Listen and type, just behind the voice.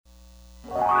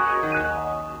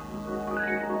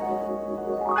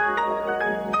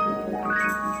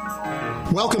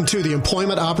Welcome to the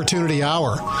Employment Opportunity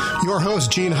Hour. Your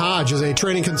host, Gene Hodge, is a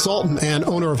training consultant and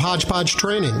owner of Hodgepodge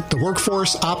Training, the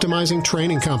workforce optimizing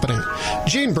training company.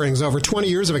 Gene brings over 20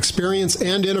 years of experience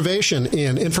and innovation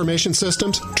in information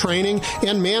systems, training,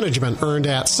 and management earned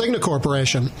at Cigna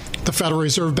Corporation, the Federal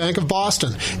Reserve Bank of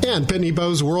Boston, and Pitney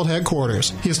Bowes World Headquarters.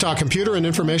 He has taught computer and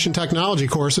information technology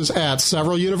courses at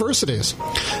several universities.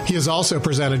 He has also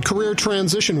presented career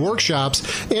transition workshops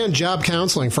and job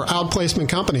counseling for outplacement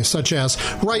companies such as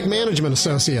Wright Management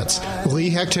Associates, Lee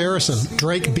Hecht Harrison,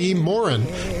 Drake B. Morin,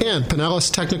 and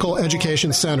Pinellas Technical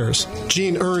Education Centers.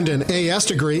 Gene earned an A.S.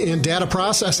 degree in data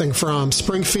processing from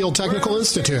Springfield Technical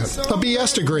Institute, a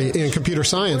B.S. degree in computer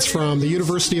science from the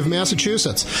University of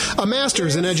Massachusetts, a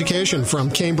master's in education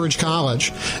from Cambridge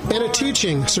College, and a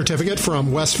teaching certificate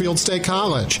from Westfield State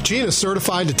College. Gene is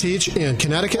certified to teach in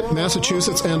Connecticut,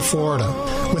 Massachusetts, and Florida.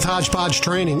 With Hodgepodge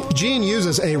Training, Gene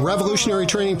uses a revolutionary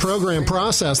training program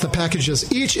process that packages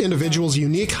each individual's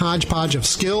unique hodgepodge of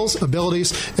skills,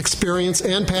 abilities, experience,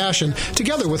 and passion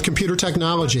together with computer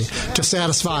technology to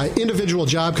satisfy individual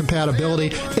job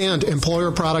compatibility and employer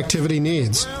productivity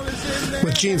needs.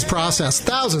 With Gene's process,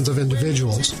 thousands of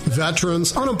individuals,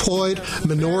 veterans, unemployed,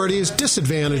 minorities,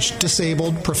 disadvantaged,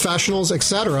 disabled, professionals,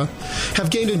 etc., have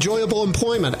gained enjoyable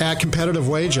employment at competitive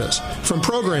wages from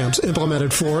programs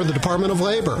implemented for the Department of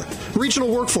Labor, regional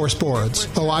workforce boards,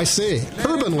 OIC,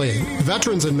 Urban League,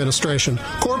 Veterans Administration,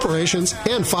 corporations,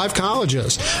 and 5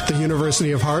 colleges: the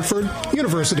University of Hartford,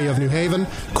 University of New Haven,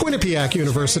 Quinnipiac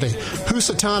University,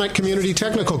 Housatonic Community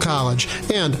Technical College,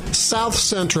 and South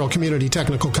Central Community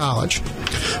Technical College.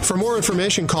 For more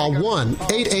information, call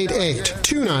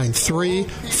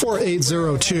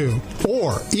 1-888-293-4802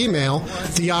 or email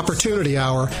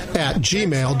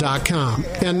theopportunityhour@gmail.com.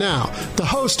 And now, the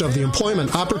host of the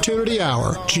Employment Opportunity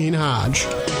Hour, Gene Hodge.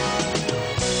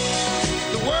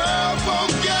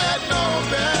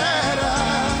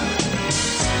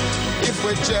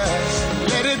 Just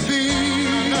let it be.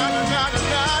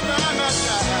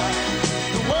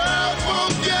 The world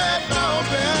won't get no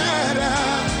better.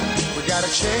 We gotta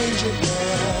change it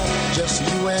now, just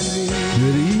you and me.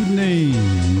 Good evening.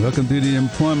 Welcome to the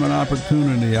Employment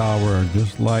Opportunity Hour.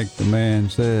 Just like the man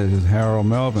says, Harold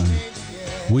Melvin,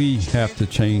 we have to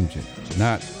change it,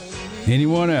 not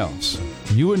anyone else.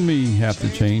 You and me have to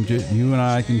change it. You and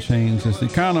I can change this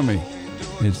economy.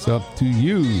 It's up to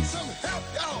you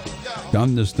to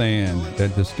understand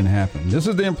that this can happen. This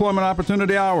is the Employment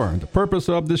Opportunity Hour. The purpose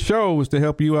of the show is to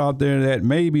help you out there that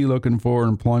may be looking for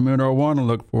employment or want to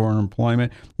look for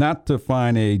employment, not to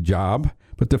find a job,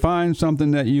 but to find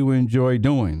something that you enjoy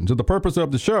doing. So the purpose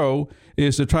of the show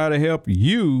is to try to help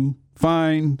you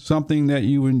find something that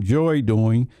you enjoy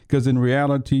doing, because in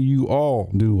reality, you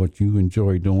all do what you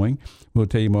enjoy doing. We'll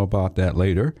tell you more about that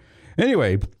later.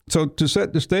 Anyway, so to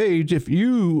set the stage, if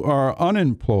you are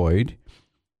unemployed,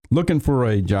 looking for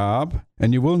a job,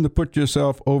 and you're willing to put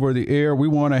yourself over the air, we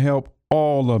want to help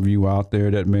all of you out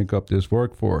there that make up this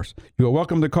workforce. You're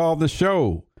welcome to call the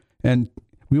show, and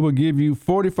we will give you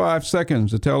 45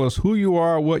 seconds to tell us who you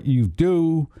are, what you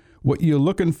do, what you're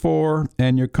looking for,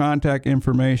 and your contact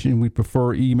information. We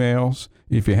prefer emails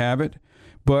if you have it,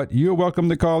 but you're welcome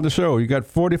to call the show. You got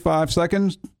 45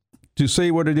 seconds to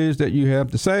say what it is that you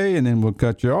have to say, and then we'll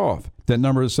cut you off. That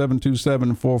number is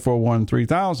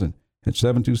 727-441-3000. It's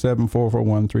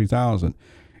 727-441-3000.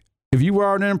 If you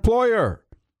are an employer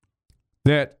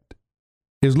that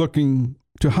is looking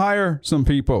to hire some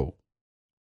people,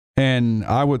 and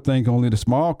I would think only the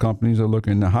small companies are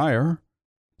looking to hire.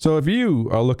 So if you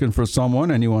are looking for someone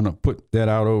and you want to put that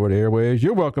out over the airways,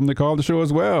 you're welcome to call the show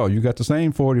as well. You got the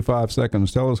same 45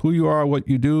 seconds. Tell us who you are, what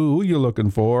you do, who you're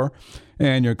looking for,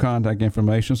 and your contact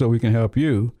information so we can help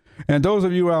you. And those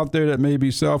of you out there that may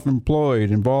be self-employed,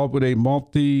 involved with a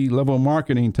multi-level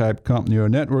marketing type company or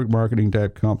network marketing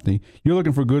type company, you're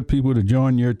looking for good people to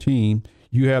join your team,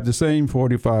 you have the same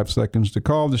 45 seconds to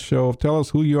call the show. Tell us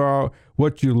who you are,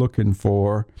 what you're looking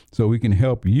for, so we can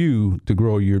help you to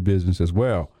grow your business as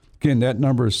well. Again, that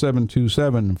number is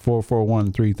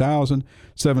 727-441-3000,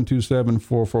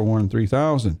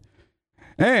 727-441-3000.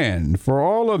 And for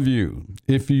all of you,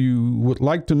 if you would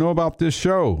like to know about this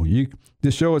show,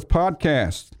 this show is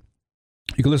podcast.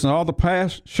 You can listen to all the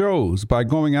past shows by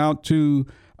going out to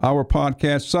our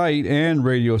podcast site and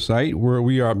radio site where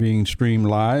we are being streamed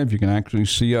live. You can actually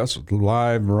see us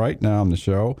live right now on the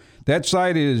show. That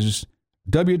site is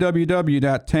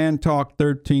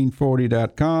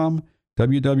www.tantalk1340.com,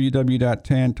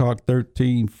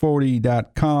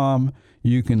 www.tantalk1340.com.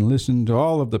 You can listen to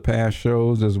all of the past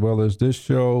shows as well as this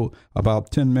show. About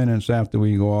 10 minutes after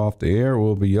we go off the air,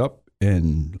 we'll be up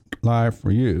and live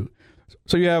for you.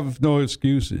 So you have no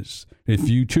excuses. If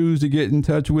you choose to get in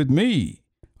touch with me,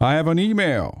 I have an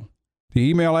email. The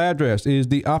email address is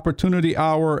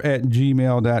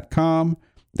theopportunityhour@gmail.com.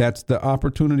 That's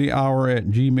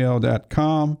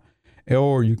theopportunityhour@gmail.com.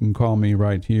 Or you can call me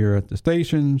right here at the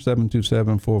station,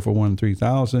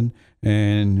 727-441-3000,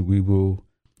 and we will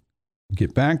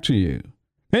get back to you.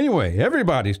 Anyway,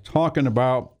 everybody's talking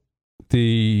about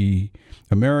the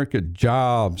America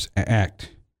Jobs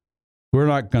Act. We're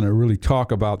not going to really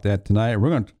talk about that tonight. We're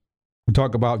going to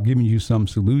talk about giving you some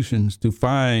solutions to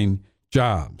find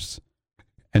jobs.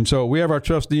 And so we have our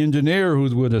trusty engineer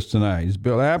who's with us tonight. He's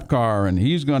Bill Apcar, and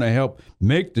he's going to help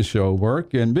make the show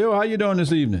work. And Bill, how you doing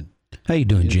this evening? How you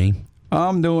doing, Gene?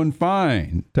 I'm doing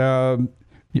fine.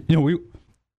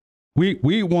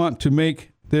 We want to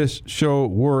make this show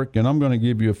work, and I'm going to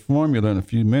give you a formula in a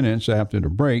few minutes after the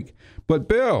break. But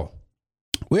Bill,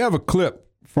 we have a clip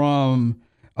from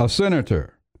a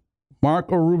senator,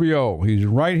 Marco Rubio. He's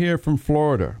right here from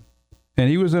Florida, and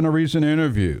he was in a recent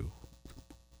interview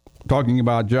talking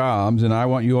about jobs, and I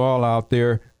want you all out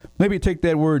there, maybe take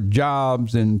that word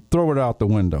jobs and throw it out the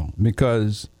window,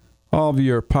 because all of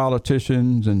your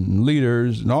politicians and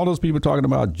leaders and all those people talking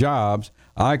about jobs,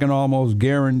 I can almost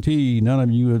guarantee none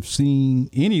of you have seen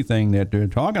anything that they're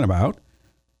talking about.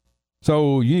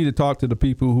 So you need to talk to the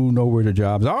people who know where the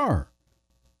jobs are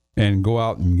and go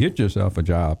out and get yourself a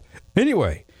job.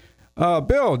 Anyway,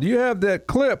 Bill, do you have that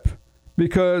clip?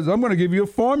 Because I'm going to give you a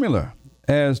formula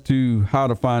as to how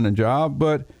to find a job,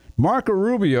 but Marco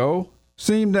Rubio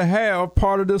seemed to have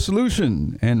part of the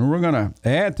solution, and we're going to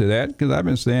add to that because I've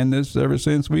been saying this ever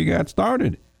since we got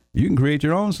started. You can create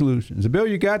your own solutions. Bill,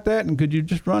 you got that? And could you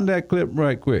just run that clip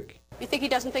right quick? You think he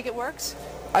doesn't think it works?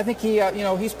 I think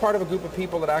he's part of a group of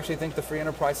people that actually think the free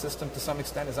enterprise system to some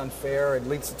extent is unfair. It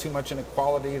leads to too much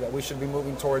inequality, that we should be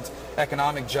moving towards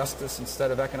economic justice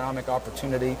instead of economic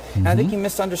opportunity. And I think he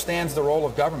misunderstands the role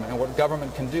of government and what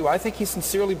government can do. I think he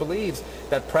sincerely believes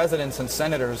that presidents and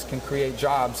senators can create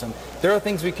jobs, and there are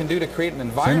things we can do to create an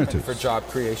environment for job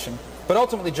creation. But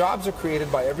ultimately, jobs are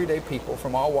created by everyday people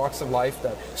from all walks of life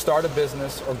that start a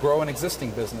business or grow an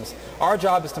existing business. Our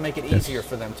job is to make it easier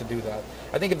for them to do that.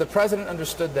 I think if the president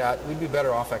understood that, we'd be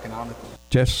better off economically.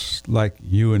 Just like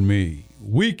you and me,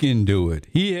 we can do it.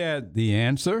 He had the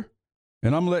answer,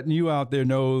 and I'm letting you out there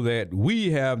know that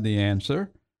we have the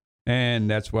answer, and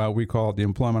that's why we call it the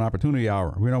Employment Opportunity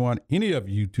Hour. We don't want any of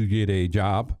you to get a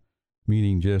job,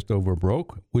 meaning just over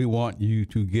broke. We want you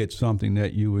to get something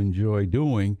that you enjoy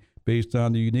doing based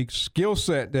on the unique skill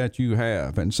set that you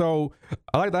have. And so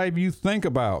I'd like to have you think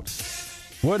about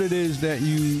what it is that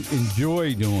you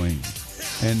enjoy doing.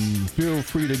 And feel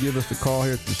free to give us a call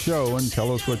here at the show and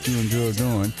tell us what you enjoy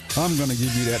doing. I'm going to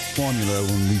give you that formula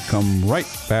when we come right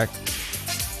back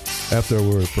after a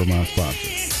word from our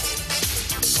sponsor.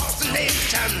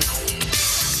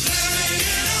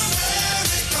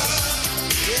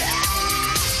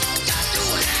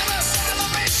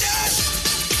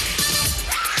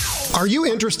 Are you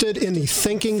interested in the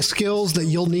thinking skills that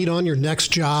you'll need on your next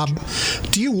job?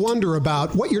 Do you wonder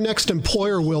about what your next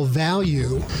employer will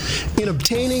value? In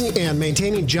obtaining and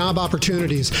maintaining job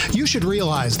opportunities, you should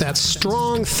realize that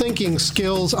strong thinking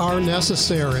skills are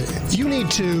necessary. You need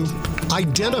to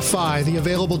identify the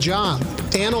available job,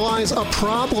 analyze a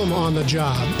problem on the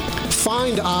job,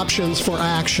 find options for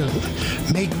action,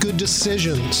 make good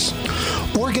decisions,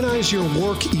 organize your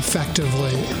work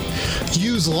effectively,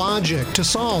 use logic to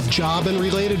solve job and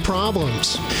related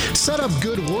problems, set up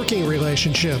good working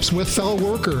relationships with fellow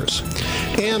workers,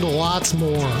 and lots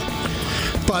more.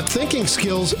 But thinking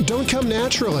skills don't come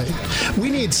naturally. We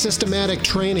need systematic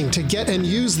training to get and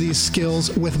use these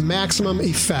skills with maximum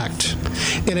effect.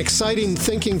 An exciting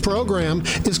thinking program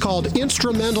is called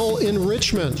Instrumental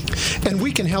Enrichment, and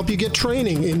we can help you get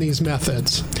training in these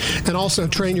methods, and also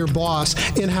train your boss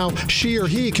in how she or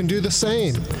he can do the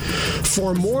same.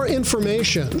 For more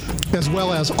information, as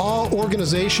well as all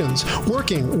organizations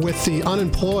working with the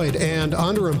unemployed and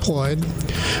underemployed,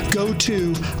 go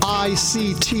to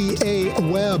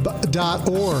ictaweb.org.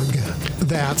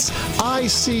 That's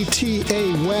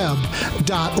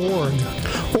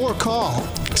ictaweb.org, or call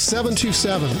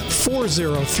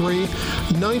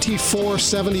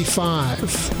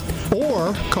 727-403-9475,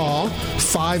 or call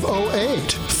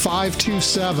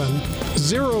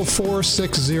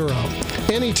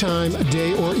 508-527-0460 anytime,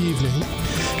 day or evening.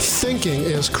 Thinking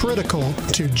is critical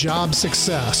to job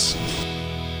success.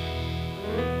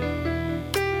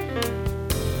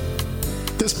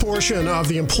 This portion of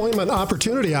the Employment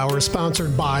Opportunity Hour is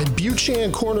sponsored by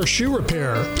Buchan Corner Shoe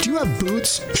Repair. Do you have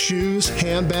boots, shoes,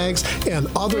 handbags, and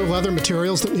other leather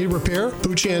materials that need repair?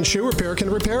 Buchan Shoe Repair can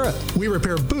repair it. We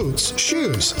repair boots,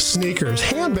 shoes, sneakers,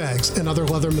 handbags, and other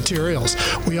leather materials.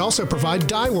 We also provide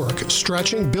dye work,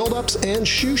 stretching, build-ups, and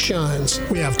shoe shines.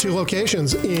 We have 2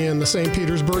 locations in the St.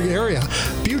 Petersburg area.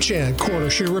 Buchan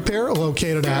Corner Shoe Repair,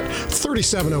 located at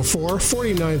 3704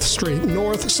 49th Street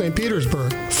North, St.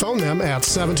 Petersburg. Phone them at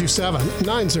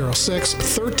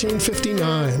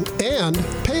 727-906-1359. And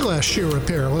Payless Shoe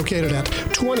Repair, located at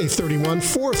 2031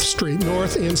 4th Street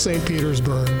North in St.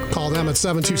 Petersburg. Call them at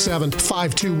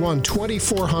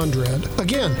 727-521-2400.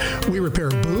 Again, we repair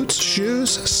boots, shoes,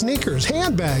 sneakers,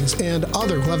 handbags, and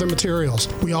other leather materials.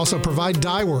 We also provide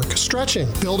dye work,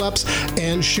 stretching, build-ups,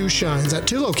 and shoe shines at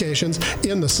 2 locations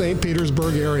in the St.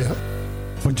 Petersburg area.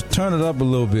 Why don't you turn it up a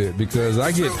little bit, because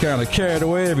I get kind of carried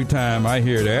away every time I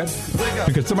hear that,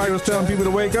 because somebody was telling people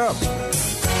to wake up.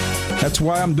 That's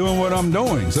why I'm doing what I'm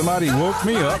doing. Somebody woke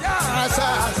me up.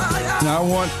 Now I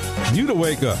want you to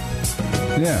wake up.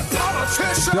 Yeah.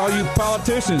 All you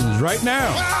politicians right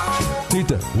now need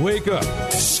to wake up.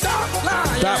 Stop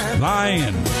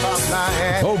lying.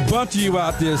 A whole bunch of you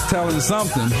out there is telling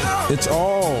something. It's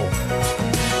all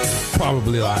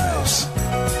probably lies.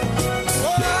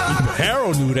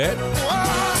 Harold knew that.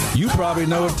 You probably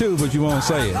know it too, but you won't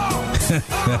say it.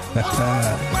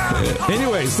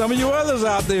 Anyway, some of you others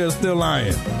out there are still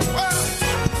lying.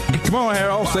 Come on,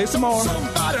 Harold, say some more.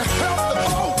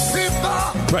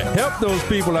 Right, help those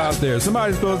people out there.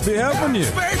 Somebody's supposed to be helping you.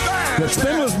 The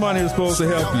stimulus money is supposed to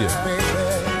help you.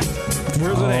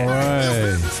 Where's it at? All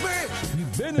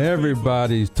right.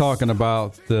 Everybody's talking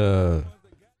about the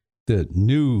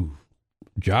new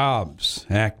Jobs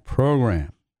Act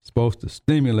program. Supposed to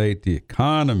stimulate the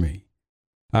economy.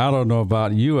 I don't know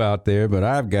about you out there, but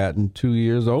I've gotten 2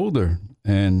 years older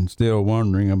and still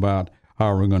wondering about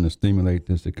how we're going to stimulate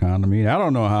this economy. I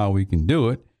don't know how we can do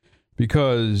it,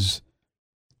 because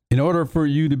in order for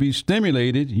you to be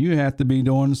stimulated, you have to be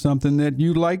doing something that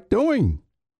you like doing.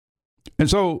 And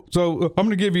so I'm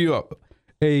going to give you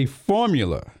a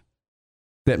formula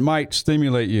that might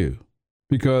stimulate you,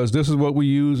 because this is what we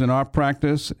use in our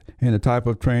practice and the type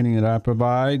of training that I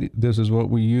provide. This is what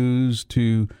we use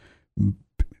to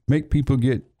make people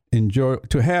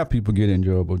have people get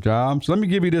enjoyable jobs. Let me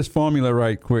give you this formula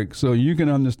right quick so you can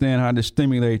understand how to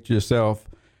stimulate yourself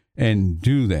and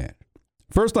do that.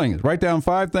 First thing is, write down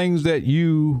 5 things that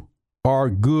you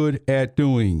are good at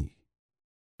doing,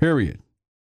 period.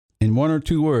 In 1 or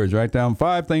 2 words, write down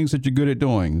 5 things that you're good at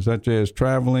doing, such as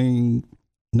traveling,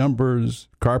 numbers,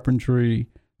 carpentry,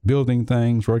 building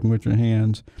things, working with your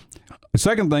hands. The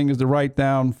second thing is to write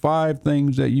down 5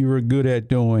 things that you are good at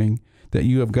doing that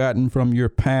you have gotten from your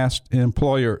past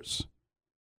employers.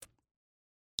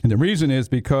 And the reason is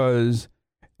because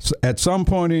at some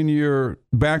point in your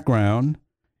background,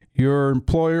 your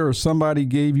employer or somebody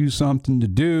gave you something to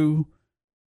do.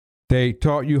 They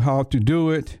taught you how to do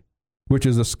it, which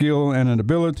is a skill and an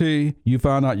ability. You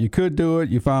found out you could do it.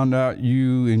 You found out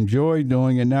you enjoy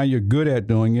doing it. Now you're good at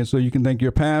doing it. So you can thank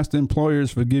your past employers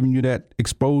for giving you that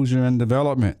exposure and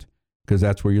development, because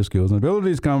that's where your skills and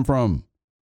abilities come from.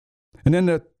 And then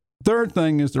the third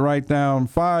thing is to write down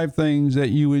 5 things that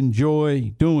you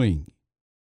enjoy doing.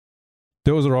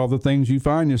 Those are all the things you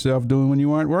find yourself doing when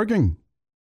you aren't working.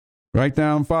 Write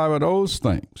down 5 of those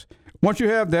things. Once you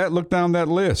have that, look down that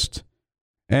list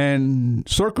and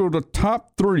circle the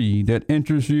top 3 that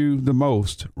interest you the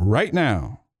most right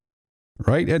now,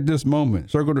 right at this moment.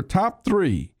 Circle the top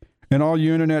 3. And all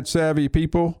you internet savvy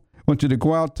people, I want you to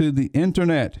go out to the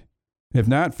internet. If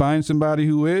not, find somebody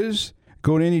who is.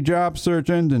 Go to any job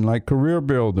search engine like Career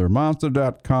Builder,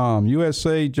 Monster.com,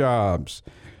 USA Jobs,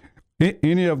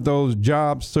 any of those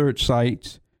job search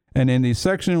sites. And in the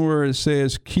section where it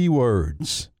says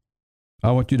keywords, I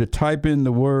want you to type in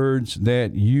the words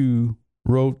that you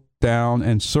wrote down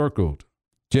and circled,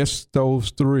 just those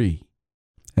 3,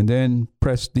 and then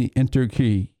press the enter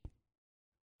key.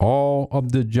 All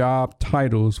of the job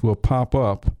titles will pop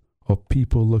up of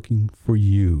people looking for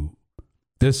you.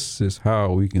 This is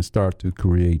how we can start to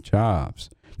create jobs.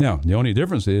 Now, the only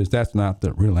difference is that's not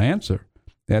the real answer.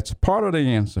 That's part of the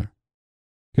answer.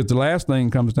 Because the last thing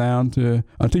comes down to,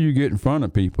 until you get in front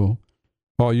of people,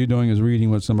 all you're doing is reading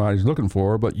what somebody's looking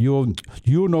for, but you'll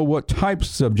know what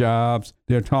types of jobs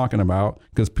they're talking about,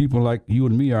 because people like you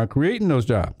and me are creating those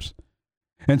jobs.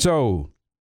 And so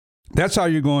that's how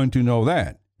you're going to know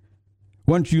that.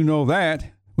 Once you know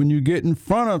that, when you get in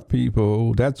front of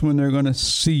people, that's when they're going to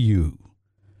see you.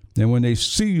 And when they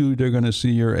see you, they're going to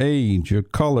see your age, your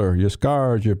color, your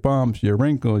scars, your bumps, your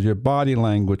wrinkles, your body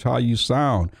language, how you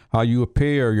sound, how you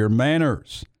appear, your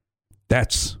manners.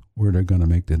 That's where they're going to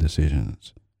make the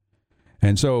decisions.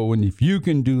 And so if you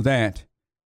can do that,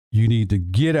 you need to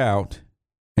get out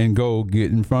and go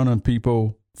get in front of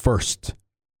people first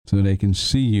so they can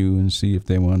see you and see if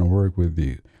they want to work with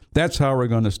you. That's how we're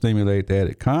going to stimulate that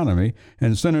economy.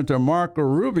 And Senator Marco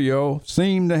Rubio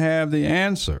seemed to have the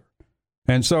answer.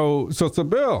 And so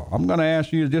Bill, I'm going to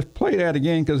ask you to just play that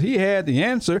again because he had the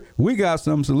answer. We got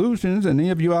some solutions, and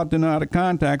if you out there know how to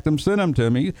contact them, send them to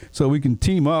me so we can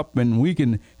team up and we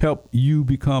can help you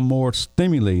become more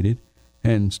stimulated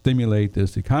and stimulate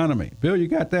this economy. Bill, you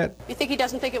got that? You think he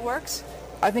doesn't think it works?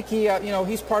 I think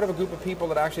he's part of a group of people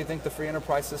that actually think the free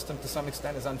enterprise system to some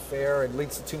extent is unfair. It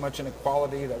leads to too much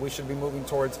inequality, that we should be moving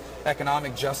towards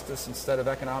economic justice instead of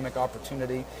economic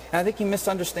opportunity. And I think he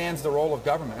misunderstands the role of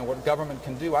government and what government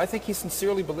can do. I think he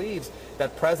sincerely believes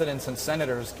that presidents and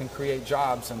senators can create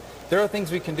jobs, and there are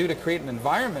things we can do to create an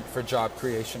environment for job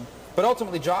creation. But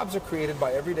ultimately, jobs are created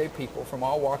by everyday people from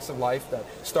all walks of life that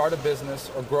start a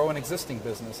business or grow an existing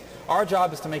business. Our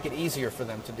job is to make it easier for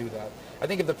them to do that. I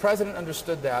think if the president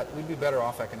understood that, we'd be better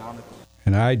off economically.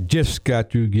 And I just got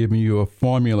to giving you a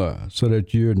formula so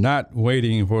that you're not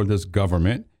waiting for this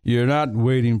government. You're not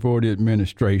waiting for the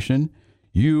administration.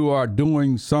 You are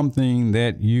doing something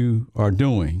that you are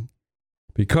doing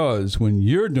because when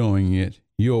you're doing it,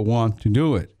 you'll want to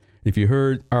do it. If you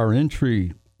heard our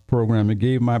entry program, it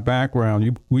gave my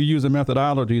background. We use a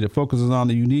methodology that focuses on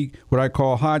the unique, what I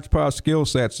call hodgepodge skill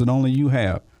sets that only you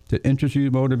have to interest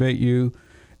you, motivate you,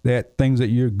 that things that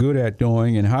you're good at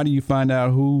doing. And how do you find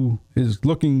out who is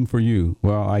looking for you?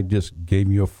 Well, I just gave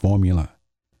you a formula.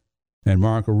 And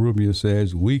Marco Rubio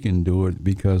says we can do it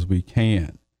because we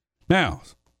can. Now,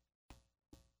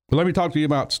 let me talk to you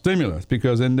about stimulus,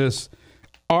 because in this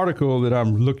article that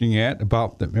I'm looking at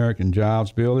about the American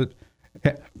Jobs Bill,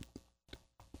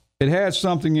 it has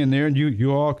something in there, and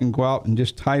you all can go out and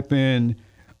just type in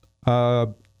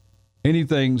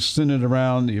anything centered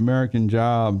around the American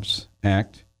Jobs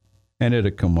Act, and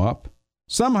it'll come up.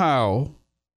 Somehow,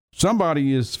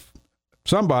 somebody,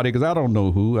 because I don't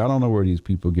know who, I don't know where these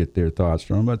people get their thoughts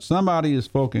from, but somebody is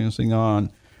focusing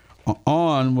on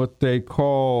what they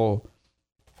call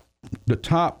the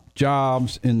top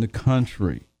jobs in the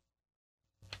country.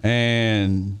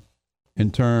 And in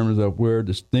terms of where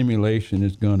the stimulation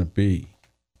is going to be.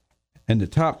 And the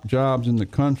top jobs in the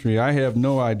country, I have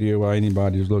no idea why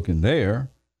anybody is looking there,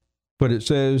 but it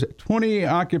says 20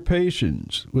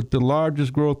 occupations with the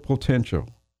largest growth potential.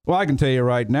 Well, I can tell you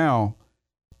right now,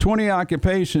 20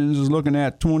 occupations is looking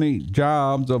at 20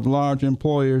 jobs of large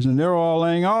employers, and they're all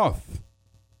laying off.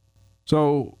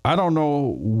 So I don't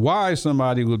know why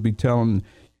somebody would be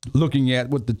looking at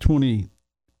what the 20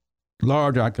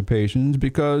 large occupations,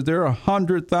 because there are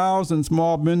 100,000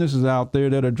 small businesses out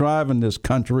there that are driving this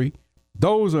country.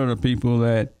 Those are the people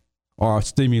that are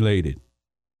stimulated.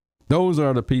 Those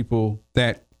are the people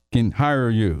that can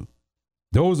hire you.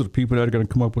 Those are the people that are going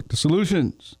to come up with the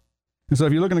solutions. And so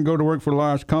if you're looking to go to work for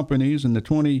large companies in the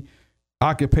 20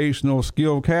 occupational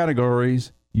skill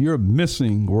categories, you're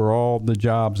missing where all the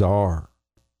jobs are.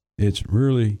 It's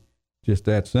really just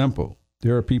that simple.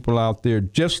 There are people out there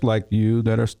just like you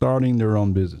that are starting their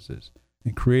own businesses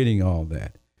and creating all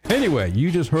that. Anyway, you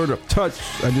just heard a touch.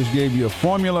 I just gave you a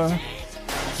formula.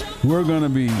 We're going to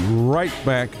be right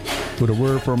back with a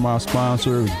word from our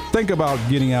sponsor. Think about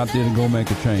getting out there and go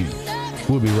make a change.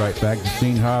 We'll be right back to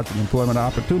Gene Hodge Employment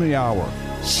Opportunity Hour.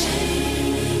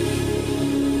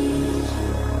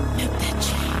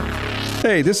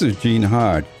 Hey, this is Gene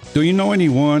Hodge. Do you know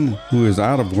anyone who is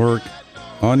out of work,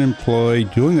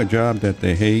 unemployed, doing a job that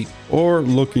they hate, or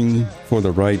looking for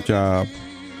the right job,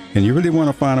 and you really want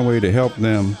to find a way to help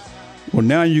them? Well,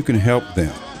 now you can help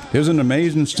them. There's an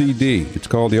amazing CD. It's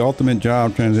called the Ultimate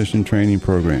Job Transition Training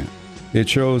Program. It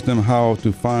shows them how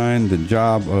to find the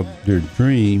job of their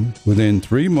dream within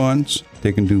 3 months.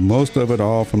 They can do most of it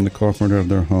all from the comfort of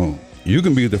their home. You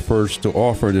can be the first to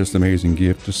offer this amazing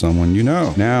gift to someone you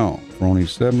know. Now, for only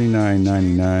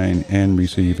 $79.99 and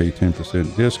receive a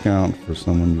 10% discount for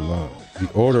someone you love. The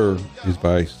order is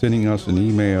by sending us an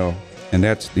email, and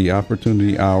that's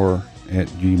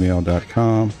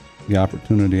theopportunityhour@gmail.com,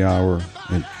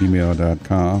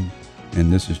 theopportunityhour@gmail.com. And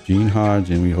this is Gene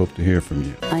Hodge, and we hope to hear from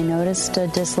you. I noticed a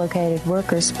dislocated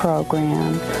workers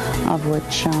program, of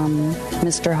which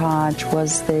Mr. Hodge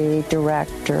was the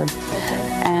director.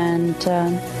 And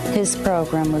his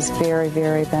program was very,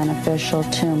 very beneficial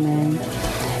to me.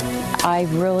 I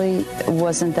really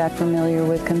wasn't that familiar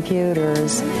with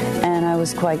computers, and I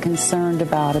was quite concerned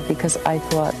about it because I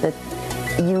thought that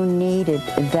you needed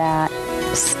that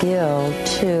skill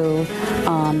to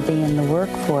be in the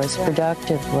workforce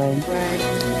productively.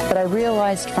 But I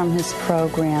realized from his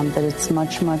program that it's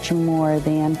much, much more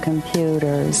than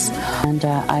computers. And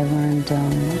I learned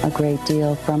a great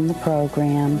deal from the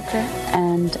program. Okay.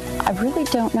 And I really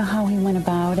don't know how he went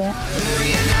about it. Who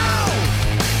you know?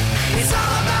 It's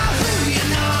all about who you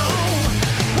know.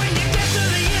 When you get to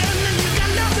the end and you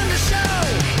got nothing to show.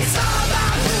 It's all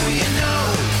about who you know.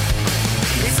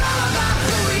 It's all about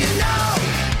who you know.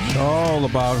 It's all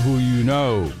about who you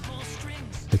know.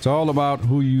 It's all about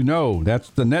who you know. That's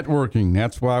the networking.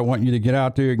 That's why I want you to get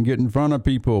out there and get in front of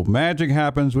people. Magic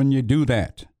happens when you do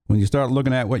that. When you start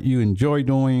looking at what you enjoy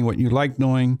doing, what you like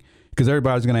doing, because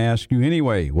everybody's going to ask you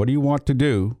anyway, what do you want to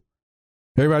do?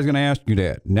 Everybody's going to ask you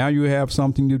that. Now you have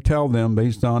something to tell them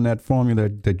based on that formula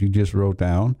that you just wrote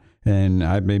down. And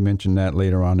I may mention that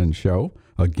later on in the show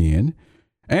again.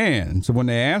 And so when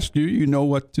they ask you, you know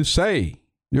what to say.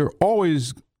 They're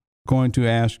always going to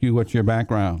ask you what's your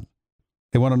background.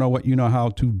 They want to know what you know how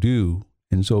to do.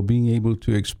 And so being able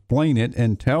to explain it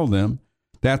and tell them,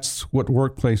 that's what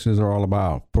workplaces are all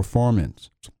about, performance.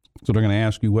 So they're going to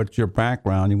ask you what's your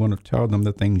background. You want to tell them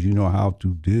the things you know how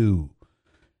to do.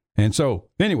 And so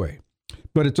anyway,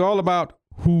 but it's all about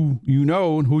who you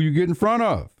know and who you get in front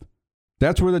of.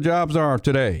 That's where the jobs are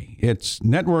today. It's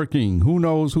networking. Who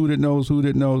knows who that knows who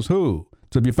that knows who.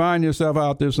 So if you find yourself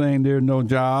out there saying there are no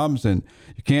jobs and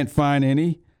you can't find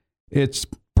any, it's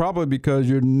probably because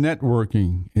your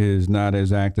networking is not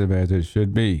as active as it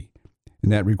should be.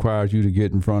 And that requires you to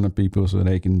get in front of people so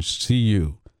they can see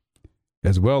you.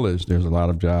 As well as there's a lot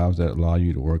of jobs that allow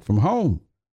you to work from home.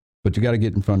 But you got to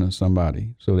get in front of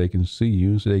somebody so they can see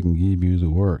you, so they can give you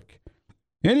the work.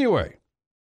 Anyway,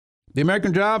 the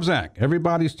American Jobs Act.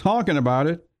 Everybody's talking about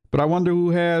it, but I wonder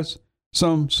who has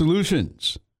some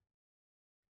solutions.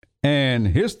 And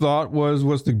his thought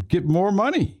was to get more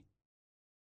money.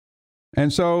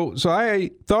 And so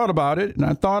I thought about it, and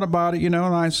and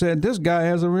I said, this guy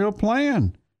has a real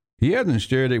plan. He hasn't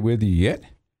shared it with you yet,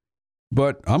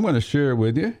 but I'm going to share it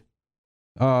with you.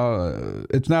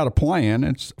 It's not a plan,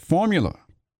 it's a formula.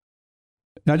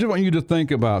 Now, I just want you to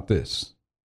think about this.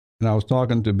 And I was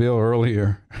talking to Bill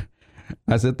earlier.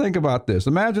 I said, think about this.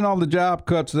 Imagine all the job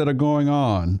cuts that are going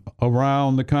on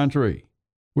around the country.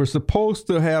 We're supposed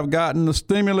to have gotten the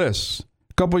stimulus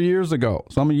a couple of years ago.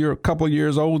 Some of you are a couple of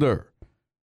years older.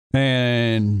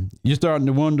 And you're starting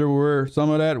to wonder where some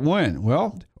of that went.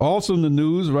 Well, also in the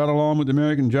news, right along with the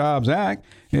American Jobs Act,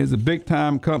 is a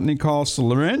big-time company called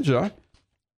Solyndra,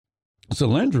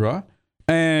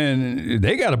 and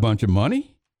they got a bunch of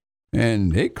money,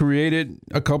 and they created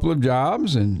a couple of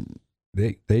jobs, and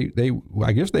they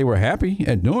I guess they were happy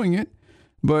at doing it,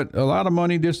 but a lot of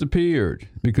money disappeared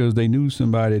because they knew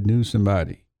somebody that knew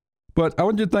somebody. But I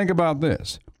want you to think about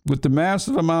this. With the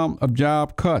massive amount of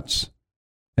job cuts,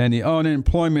 and the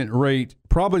unemployment rate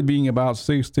probably being about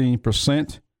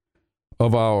 16%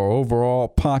 of our overall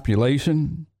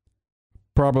population,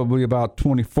 probably about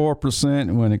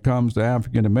 24% when it comes to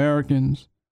African Americans,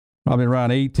 probably around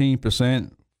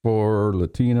 18% for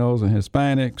Latinos and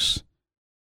Hispanics,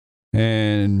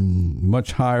 and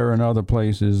much higher in other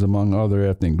places among other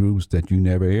ethnic groups that you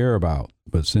never hear about.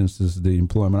 But since this is the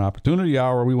Employment Opportunity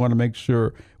Hour, we want to make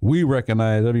sure we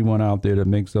recognize everyone out there that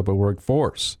makes up a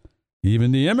workforce.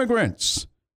 Even the immigrants,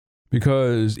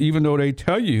 because even though they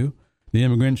tell you the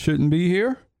immigrants shouldn't be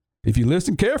here, if you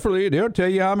listen carefully, they'll tell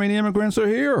you how many immigrants are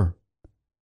here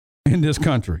in this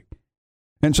country.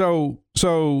 And so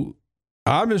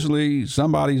obviously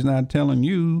somebody's not telling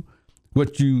you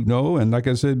what you know. And like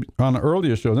I said on the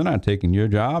earlier show, they're not taking your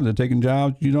jobs. They're taking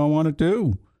jobs you don't want to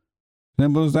do.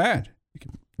 Simple as that.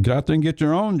 Get out there and get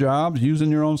your own jobs using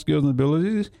your own skills and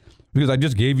abilities, because I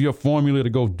just gave you a formula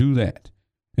to go do that.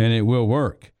 And it will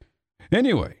work.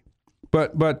 Anyway,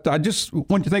 but I just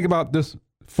want you to think about this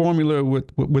formula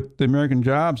with the American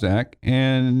Jobs Act.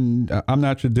 And I'm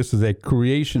not sure this is a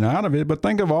creation out of it, but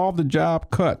think of all the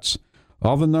job cuts,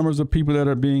 all the numbers of people that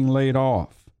are being laid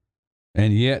off.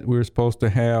 And yet we're supposed to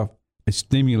have a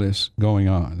stimulus going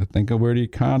on. To think of where the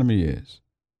economy is.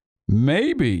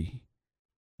 Maybe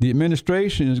the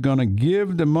administration is going to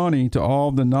give the money to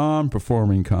all the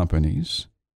non-performing companies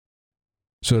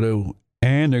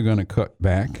and they're going to cut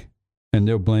back, and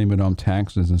they'll blame it on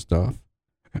taxes and stuff.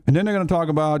 And then they're going to talk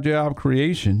about job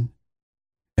creation.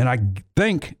 And I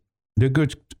think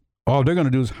all they're going to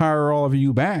do is hire all of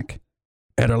you back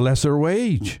at a lesser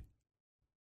wage.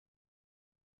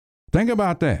 Think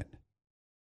about that.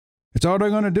 It's all they're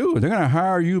going to do. They're going to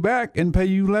hire you back and pay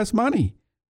you less money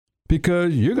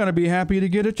because you're going to be happy to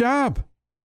get a job.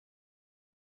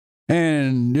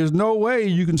 And there's no way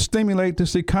you can stimulate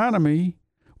this economy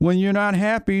when you're not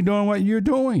happy doing what you're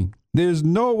doing. There's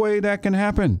no way that can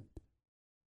happen.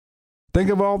 Think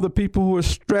of all the people who are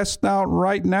stressed out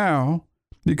right now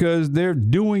because they're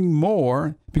doing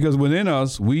more, because within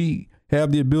us, we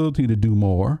have the ability to do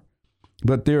more,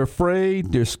 but they're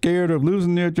afraid, they're scared of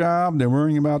losing their job, they're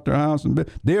worrying about their house, and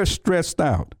they're stressed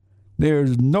out.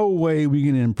 There's no way we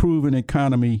can improve an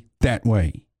economy that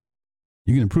way.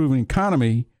 You can improve an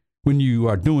economy when you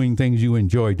are doing things you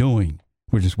enjoy doing,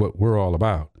 which is what we're all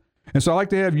about. And so I'd like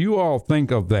to have you all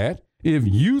think of that. If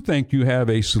you think you have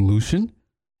a solution,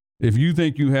 if you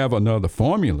think you have another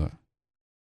formula,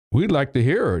 we'd like to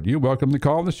hear it. You're welcome to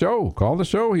call the show. Call the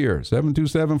show here,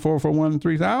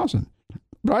 727-441-3000.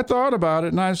 But I thought about it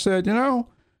and I said,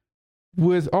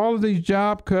 with all of these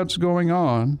job cuts going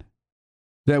on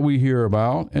that we hear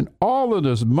about and all of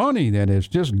this money that has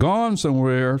just gone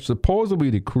somewhere supposedly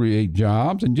to create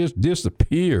jobs and just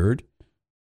disappeared,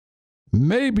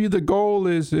 maybe the goal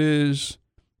is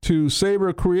to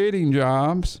savor creating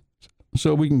jobs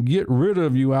so we can get rid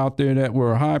of you out there that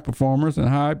were high performers and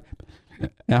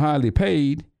highly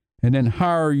paid, and then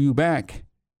hire you back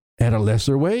at a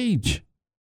lesser wage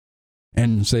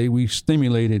and say we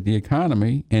stimulated the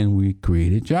economy and we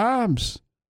created jobs.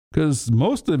 Because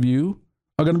most of you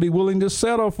are going to be willing to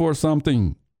settle for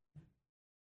something.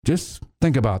 Just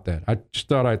think about that. I just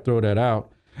thought I'd throw that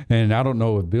out. And I don't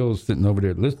know if Bill's sitting over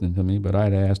there listening to me, but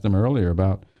I'd asked him earlier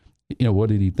about, what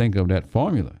did he think of that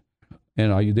formula?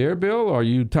 And are you there, Bill? Or are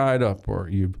you tied up? Or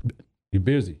you're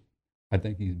busy? I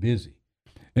think he's busy.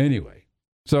 Anyway,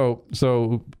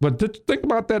 but just think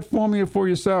about that formula for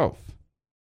yourself.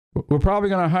 We're probably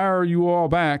going to hire you all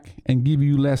back and give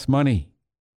you less money.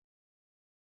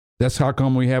 That's how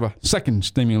come we have a second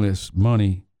stimulus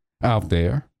money out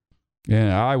there.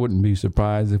 And I wouldn't be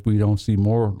surprised if we don't see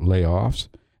more layoffs.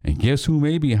 And guess who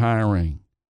may be hiring?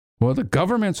 Well, the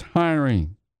government's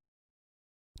hiring.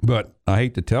 But I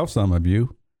hate to tell some of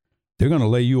you, they're going to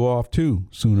lay you off too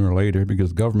sooner or later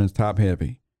because government's top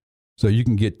heavy. So you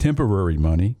can get temporary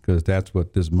money because that's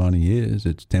what this money is.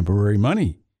 It's temporary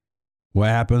money. What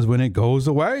happens when it goes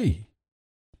away?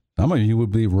 Some of you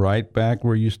would be right back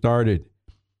where you started.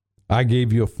 I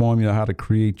gave you a formula how to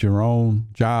create your own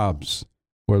jobs,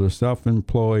 whether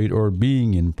self-employed or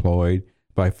being employed,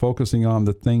 by focusing on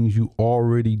the things you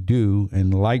already do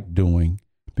and like doing,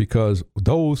 because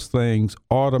those things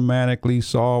automatically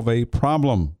solve a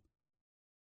problem.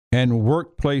 And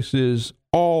workplaces,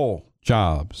 all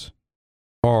jobs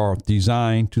are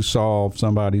designed to solve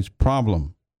somebody's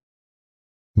problem.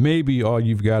 Maybe all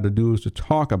you've got to do is to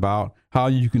talk about how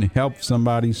you can help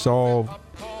somebody solve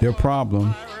their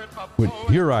problem with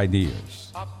your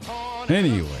ideas.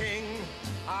 Anyway,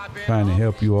 trying to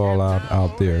help you all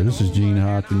out there. This is Gene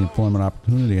Hodge in the Employment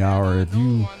Opportunity Hour. If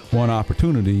you want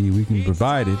opportunity, we can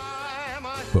provide it,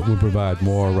 but we'll provide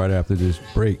more right after this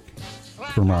break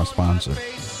from our sponsor.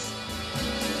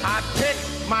 I pick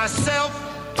myself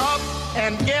up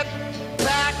and get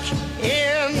back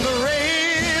in the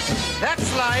race.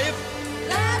 That's life.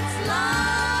 That's life.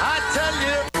 I tell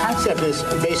you. Concept is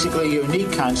basically a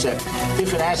unique concept.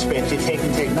 Different aspects. You're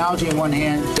taking technology in one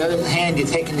hand, the other hand you're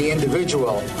taking the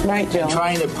individual, right, Joe, and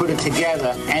trying to put it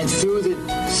together. And through the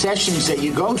sessions that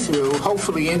you go through,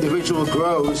 hopefully the individual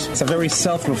grows. It's a very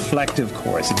self-reflective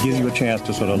course. It gives you a chance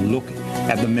to sort of look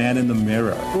at the man in the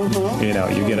mirror.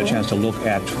 Mm-hmm. You get a chance to look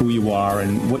at who you are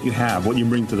and what you have, what you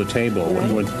bring to the table,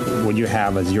 what you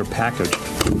have as your package.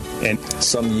 And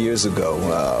some years ago,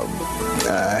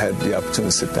 I had the opportunity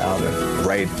to sit down and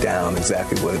write down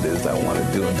exactly what it is I want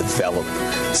to do and develop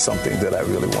something that I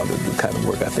really want to do, the kind of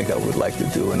work I think I would like to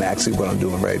do. And actually what I'm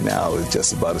doing right now is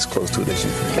just about as close to it as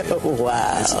you can get. Oh,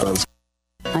 wow.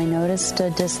 I noticed a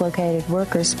dislocated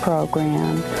workers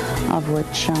program, of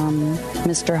which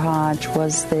Mr. Hodge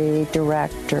was the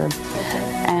director.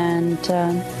 And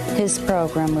his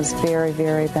program was very,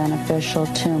 very beneficial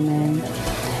to me.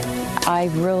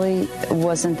 I really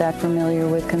wasn't that familiar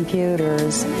with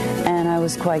computers, and I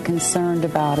was quite concerned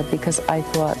about it because I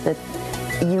thought that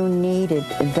you needed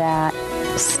that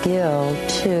skill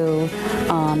to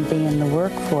be in the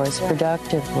workforce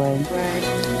productively.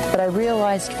 But I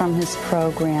realized from his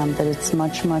program that it's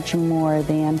much, much more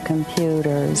than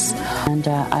computers. And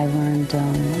I learned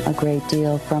a great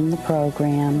deal from the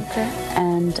program. Okay.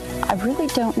 And I really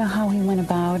don't know how he went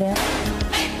about it.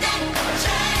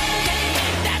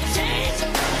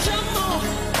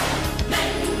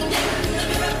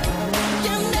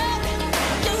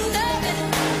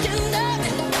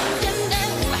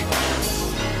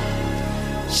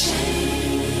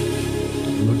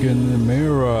 Look in the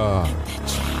mirror.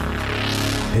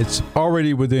 It's It's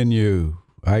already within you.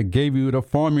 I gave you the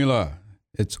formula.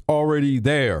 It's already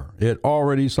there. It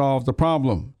already solves the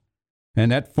problem.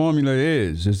 And that formula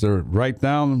is to write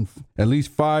down at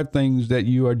least 5 things that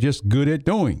you are just good at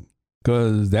doing,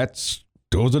 because those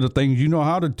are the things you know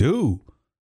how to do.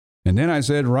 And then I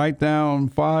said, write down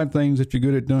 5 things that you're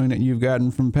good at doing that you've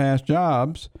gotten from past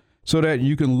jobs, so that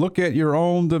you can look at your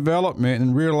own development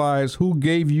and realize who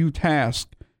gave you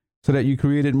tasks so that you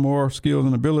created more skills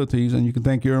and abilities, and you can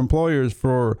thank your employers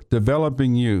for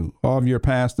developing you, all of your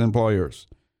past employers.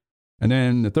 And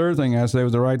then the third thing I said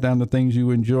was to write down the things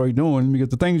you enjoy doing, because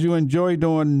the things you enjoy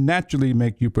doing naturally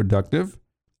make you productive,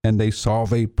 and they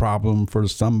solve a problem for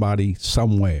somebody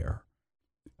somewhere.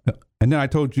 And then I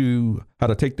told you how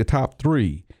to take the top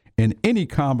 3, and any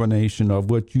combination of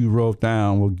what you wrote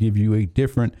down will give you a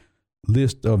different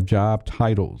list of job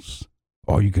titles.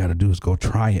 All you got to do is go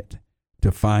try it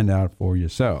to find out for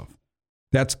yourself.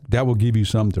 That will give you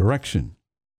some direction.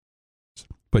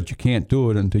 But you can't do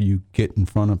it until you get in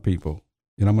front of people.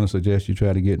 And I'm going to suggest you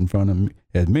try to get in front of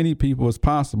as many people as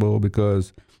possible,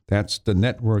 because that's the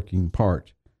networking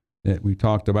part that we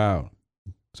talked about,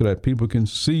 so that people can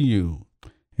see you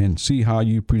and see how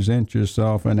you present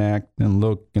yourself and act and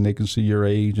look, and they can see your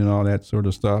age and all that sort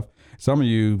of stuff. Some of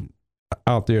you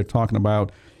out there talking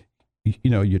about,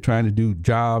 you're trying to do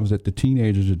jobs that the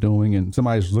teenagers are doing, and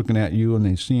somebody's looking at you and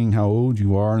they're seeing how old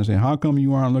you are and saying, how come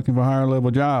you aren't looking for higher level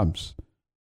jobs?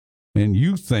 And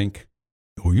you think,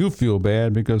 or you feel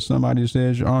bad because somebody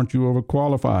says, aren't you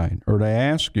overqualified? Or they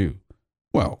ask you.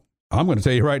 Well, I'm going to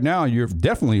tell you right now, you're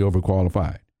definitely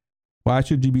overqualified. Why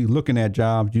should you be looking at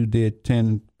jobs you did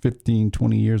 10, 15,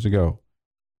 20 years ago?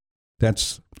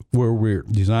 That's where we're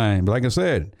designed. But like I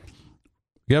said,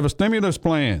 you have a stimulus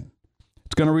plan.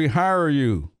 It's going to rehire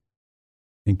you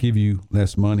and give you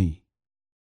less money.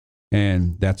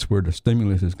 And that's where the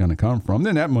stimulus is going to come from.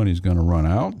 Then that money is going to run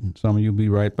out, and some of you will be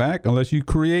right back unless you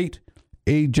create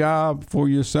a job for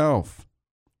yourself,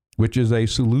 which is a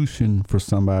solution for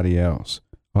somebody else.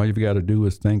 All you've got to do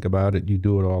is think about it. You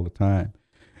do it all the time.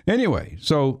 Anyway,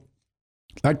 so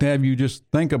I'd like to have you just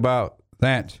think about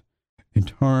that in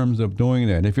terms of doing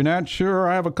that. If you're not sure,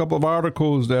 I have a couple of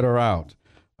articles that are out.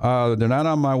 They're not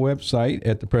on my website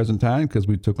at the present time because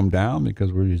we took them down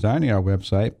because we're designing our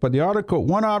website. But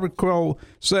one article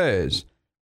says,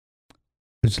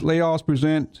 it's layoffs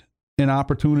present an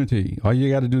opportunity. All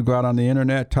you got to do is go out on the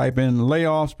internet, type in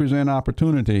layoffs present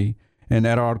opportunity, and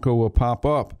that article will pop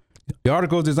up. The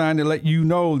article is designed to let you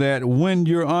know that when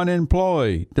you're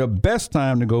unemployed, the best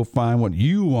time to go find what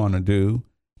you want to do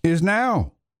is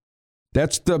now.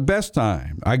 That's the best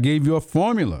time. I gave you a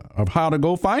formula of how to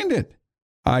go find it.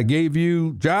 I gave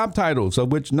you job titles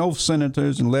of which no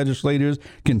senators and legislators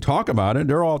can talk about it.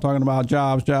 They're all talking about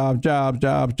jobs, jobs, jobs,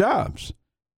 jobs, jobs.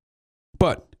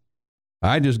 But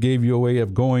I just gave you a way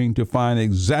of going to find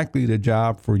exactly the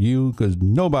job for you, because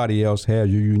nobody else has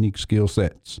your unique skill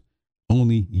sets.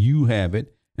 Only you have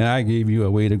it. And I gave you a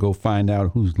way to go find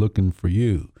out who's looking for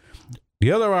you.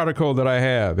 The other article that I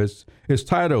have is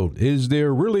titled, Is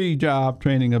There Really Job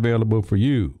Training Available for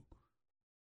You?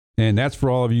 And that's for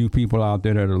all of you people out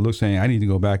there that are saying, I need to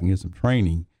go back and get some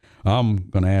training. I'm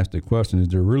going to ask the question, is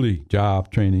there really job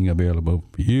training available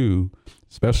for you,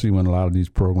 especially when a lot of these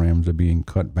programs are being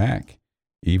cut back?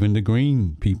 Even the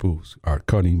green people are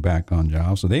cutting back on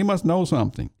jobs, so they must know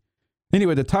something.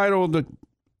 Anyway, the title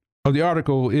of the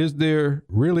article, Is There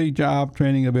Really Job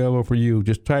Training Available for You?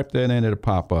 Just type that in, it'll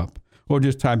pop up. Or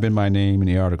just type in my name and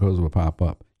the articles will pop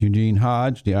up. Eugene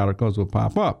Hodge, the articles will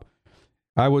pop up.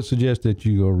 I would suggest that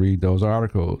you go read those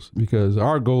articles, because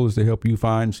our goal is to help you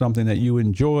find something that you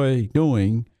enjoy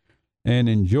doing and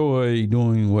enjoy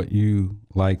doing what you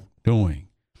like doing.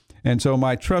 And so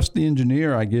my trusty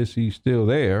engineer, I guess he's still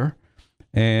there,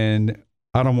 and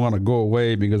I don't want to go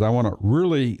away because I want to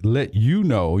really let you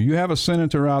know you have a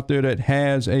senator out there that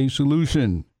has a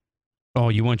solution. Oh,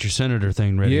 you want your senator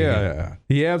thing ready? Yeah,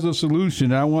 he has a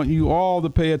solution. I want you all to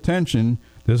pay attention.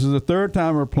 This is the third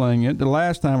time we're playing it. The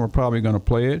last time we're probably going to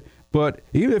play it. But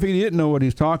even if he didn't know what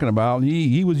he's talking about,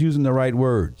 he was using the right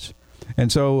words.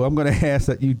 And so I'm going to ask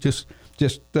that you just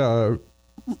throw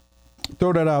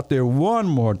that out there one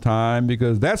more time,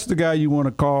 because that's the guy you want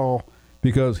to call,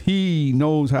 because he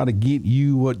knows how to get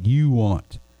you what you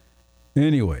want.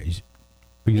 Anyways,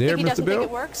 are you there, Mr. Bill?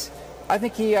 Think it works? I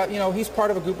think he's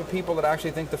part of a group of people that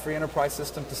actually think the free enterprise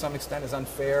system to some extent is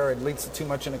unfair. It leads to too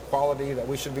much inequality, that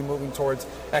we should be moving towards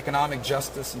economic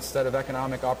justice instead of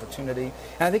economic opportunity.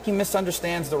 And I think he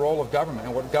misunderstands the role of government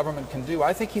and what government can do.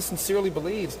 I think he sincerely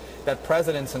believes that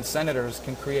presidents and senators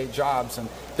can create jobs. And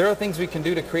there are things we can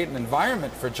do to create an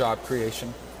environment for job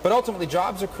creation. But ultimately,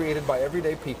 jobs are created by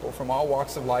everyday people from all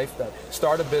walks of life that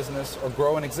start a business or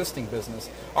grow an existing business.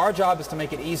 Our job is to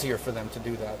make it easier for them to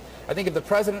do that. I think if the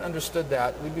president understood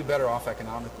that, we'd be better off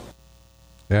economically.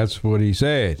 That's what he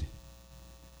said.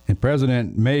 And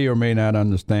President may or may not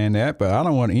understand that, but I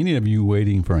don't want any of you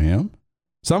waiting for him.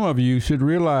 Some of you should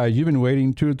realize you've been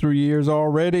waiting 2 or 3 years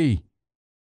already.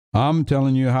 I'm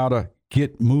telling you how to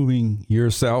get moving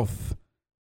yourself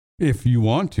if you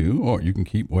want to, or you can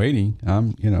keep waiting.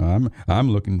 I'm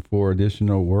looking for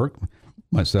additional work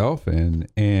myself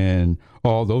and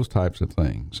all those types of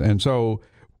things. And so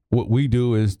what we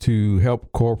do is to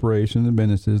help corporations and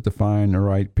businesses to find the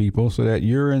right people so that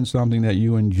you're in something that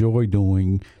you enjoy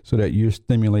doing, so that you're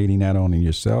stimulating not only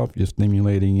yourself, you're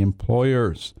stimulating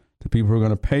employers, the people who are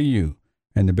going to pay you.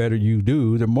 And the better you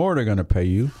do, the more they're going to pay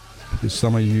you, because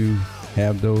some of you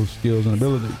have those skills and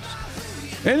abilities.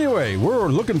 Anyway, we're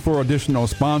looking for additional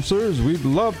sponsors. We'd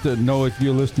love to know if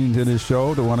you're listening to this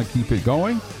show to want to keep it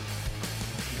going.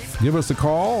 Give us a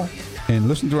call and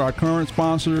listen to our current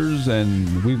sponsors,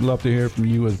 and we'd love to hear from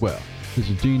you as well. This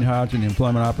is Gene Hodge in the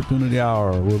Employment Opportunity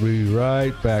Hour. We'll be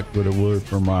right back with a word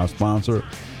from our sponsor,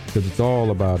 because it's all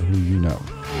about who you know.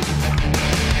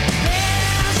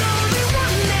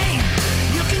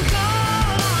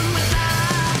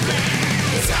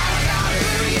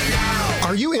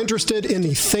 Are you interested in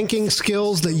the thinking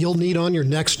skills that you'll need on your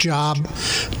next job?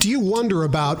 Do you wonder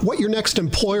about what your next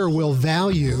employer will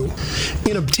value?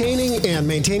 In obtaining and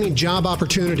maintaining job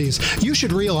opportunities, you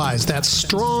should realize that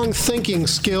strong thinking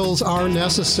skills are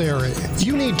necessary.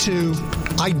 You need to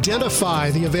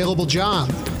identify the available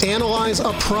job, analyze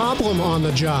a problem on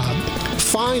the job,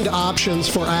 find options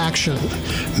for action,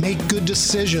 make good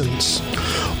decisions,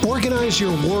 organize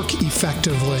your work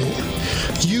effectively,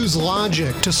 use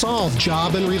logic to solve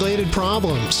job and related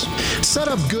problems, set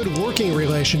up good working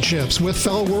relationships with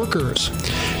fellow workers,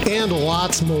 and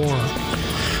lots more.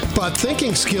 But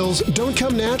thinking skills don't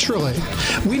come naturally.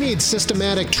 We need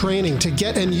systematic training to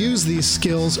get and use these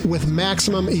skills with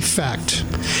maximum effect.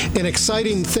 An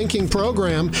exciting thinking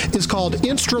program is called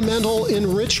Instrumental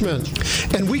Enrichment,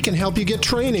 and we can help you get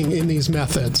training in these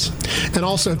methods, and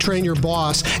also train your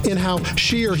boss in how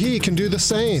she or he can do the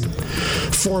same.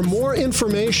 For more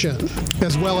information,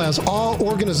 as well as all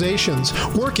organizations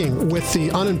working with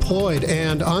the unemployed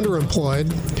and underemployed,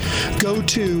 go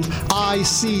to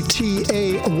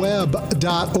ictaweb.org.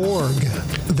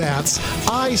 That's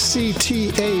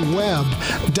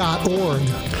ictaweb.org.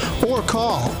 Or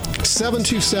call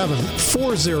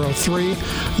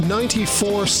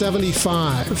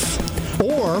 727-403-9475.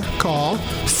 Or call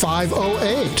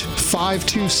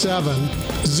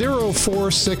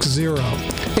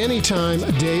 508-527-0460. Anytime,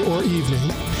 day or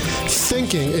evening.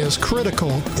 Thinking is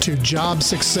critical to job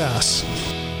success.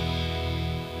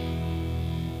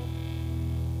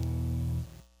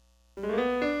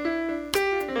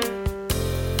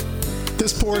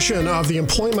 This portion of the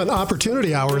Employment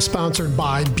Opportunity Hour is sponsored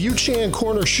by Buchan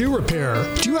Corner Shoe Repair.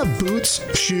 Do you have boots,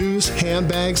 shoes,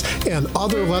 handbags, and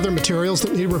other leather materials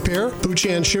that need repair?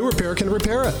 Buchan Shoe Repair can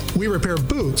repair it. We repair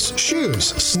boots, shoes,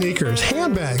 sneakers,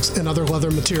 handbags, and other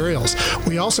leather materials.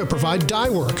 We also provide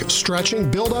dye work, stretching,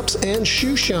 build-ups, and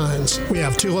shoe shines. We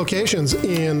have 2 locations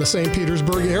in the St.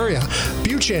 Petersburg area.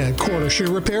 Buchan Corner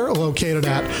Shoe Repair, located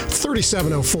at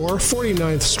 3704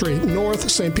 49th Street North,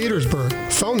 St. Petersburg.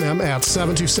 Phone them at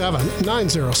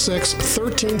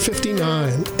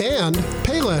 727-906-1359. And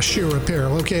Payless Shoe Repair,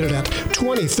 located at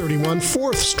 2031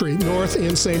 4th Street North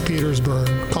in St. Petersburg.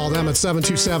 Call them at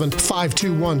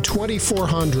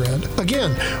 727-521-2400.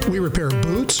 Again, we repair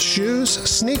boots, shoes,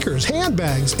 sneakers,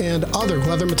 handbags, and other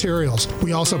leather materials.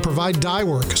 We also provide dye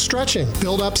work, stretching,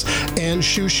 build-ups, and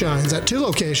shoe shines at 2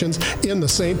 locations in the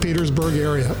St. Petersburg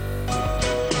area.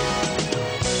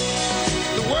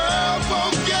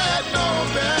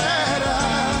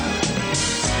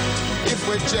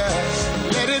 Just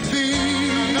let it be.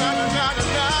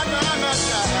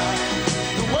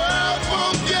 The world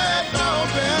won't get no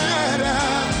better.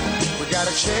 We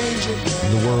gotta change it.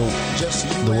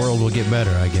 The world will get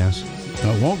better, I guess.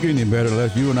 No, it won't get any better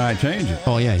unless you and I change it.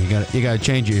 Oh yeah, you got to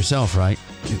change it yourself, right?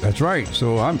 That's right.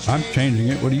 So I'm changing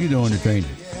it. What are you doing to change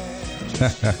it?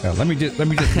 let me just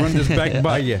run this back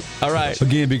by you. All right.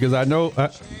 Again, because I know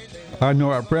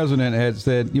our president had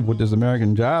said with this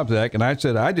American Jobs Act, and I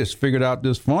said I just figured out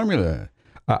this formula.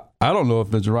 I don't know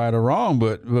if it's right or wrong,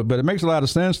 but it makes a lot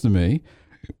of sense to me.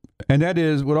 And that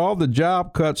is, with all the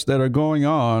job cuts that are going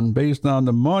on based on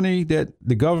the money that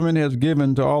the government has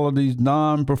given to all of these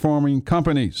non-performing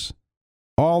companies,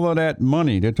 all of that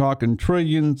money, they're talking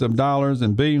trillions of dollars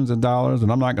and billions of dollars,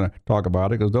 and I'm not going to talk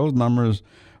about it because those numbers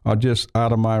are just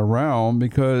out of my realm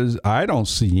because I don't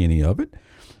see any of it.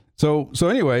 So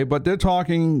anyway, but they're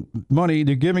talking money,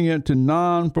 they're giving it to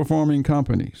non-performing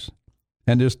companies,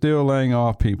 and they're still laying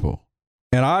off people.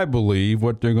 And I believe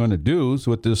what they're going to do is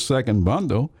with this second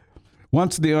bundle,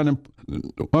 once they're going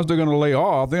to lay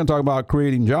off, they're going to talk about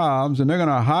creating jobs, and they're going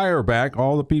to hire back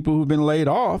all the people who've been laid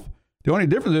off. The only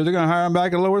difference is they're going to hire them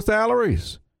back at lower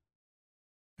salaries.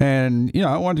 And,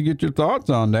 I want to get your thoughts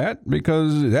on that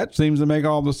because that seems to make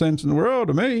all the sense in the world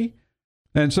to me.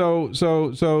 And so that's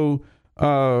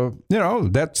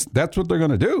what they're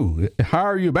going to do.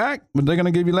 Hire you back, but they're going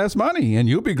to give you less money, and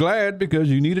you'll be glad because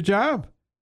you need a job.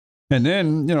 And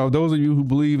then, those of you who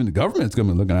believe in the government's going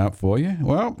to be looking out for you,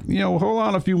 well, hold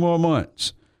on a few more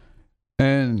months.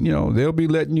 And, they'll be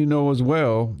letting you know as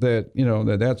well that,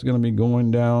 that's going to be going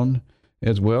down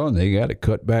as well. And they got to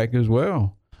cut back as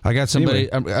well. I got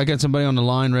somebody on the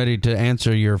line ready to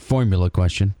answer your formula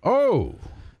question. Oh,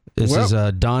 this is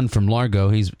Don from Largo.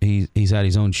 He's had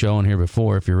his own show on here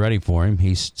before. If you're ready for him,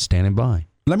 he's standing by.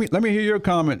 Let me hear your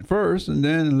comment first, and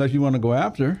then unless you want to go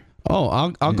after.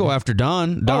 Oh, I'll go after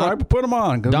Don. All right, put him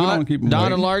on. Don, keep him Don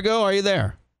waiting. in Largo, are you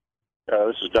there?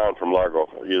 This is Don from Largo.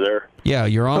 Are you there? Yeah,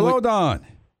 you're on. Hello, Don.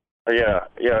 Yeah.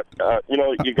 You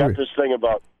got this thing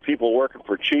about people working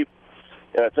for cheap,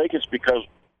 and I think it's because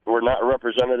we're not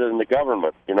represented in the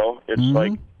government. It's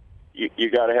like you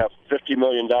got to have $50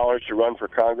 million to run for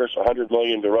Congress, $100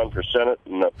 million to run for Senate,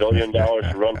 and $1 billion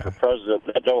to run for president.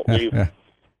 That don't leave.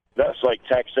 That's like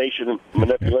taxation and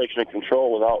manipulation and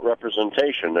control without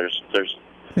representation. There's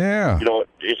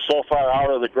it's so far out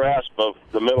of the grasp of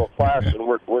the middle class, and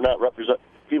we're not represent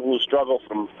people who struggle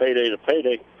from payday to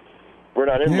payday. We're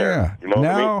not in there.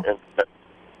 Now, what I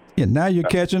mean? Now you're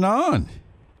catching on.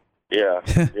 Yeah.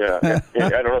 I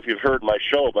don't know if you've heard my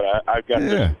show, but I've got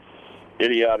this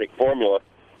idiotic formula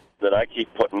that I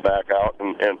keep putting back out,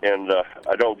 and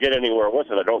I don't get anywhere with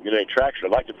it. I don't get any traction.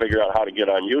 I'd like to figure out how to get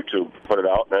on YouTube, put it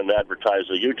out, and then advertise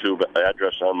the YouTube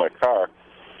address on my car.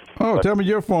 Oh, tell me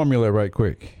your formula right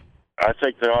quick. I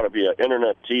think there ought to be an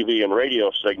internet, TV, and radio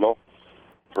signal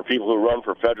for people who run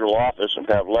for federal office and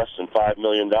have less than $5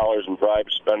 million in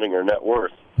bribe spending or net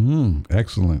worth.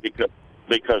 Excellent.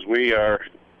 Because we're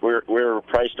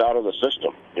priced out of the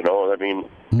system.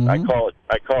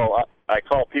 I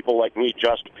call people like me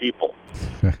just people.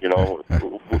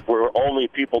 We're only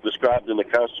people described in the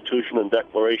Constitution and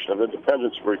Declaration of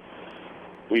Independence.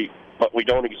 But we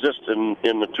don't exist in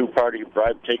the two-party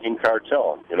bribe-taking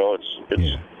cartel.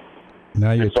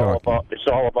 Now you're talking. It's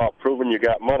all about proving you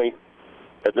got money,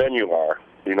 and then you are.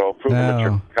 Proving that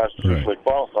you're constitutionally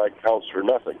qualified counts for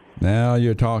nothing. Now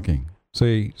you're talking.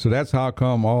 See, so that's how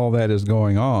come all that is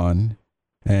going on,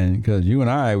 and because you and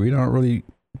I, we don't really,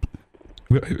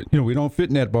 we don't fit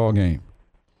in that ball game.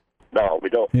 No, we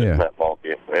don't fit in that ball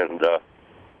game, and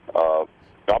I'll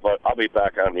be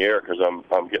back on the air because I'm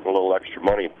getting a little extra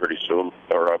money pretty soon,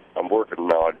 or I'm working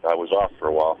now. I was off for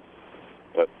a while,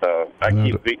 but I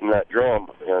keep beating that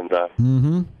drum, and I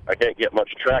can't get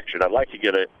much traction. I'd like to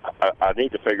get I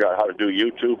need to figure out how to do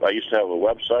YouTube. I used to have a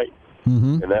website,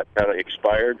 and that kind of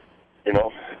expired. And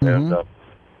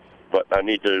but I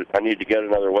need to get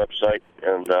another website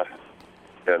and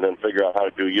then figure out how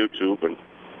to do YouTube, and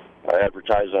I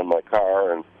advertise on my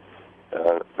car and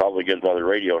probably get another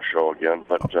radio show again.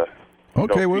 But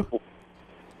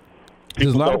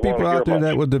there's a lot of people out there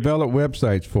that will develop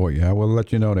websites for you. I will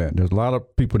let you know that. There's a lot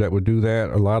of people that would do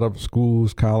that. A lot of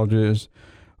schools, colleges.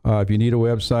 If you need a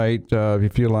website, if you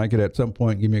feel like it at some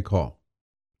point, give me a call.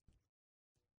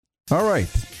 All right.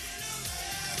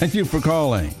 Thank you for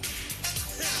calling.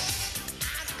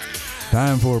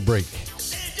 Time for a break.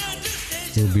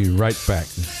 We'll be right back.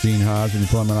 It's Gene Hodge,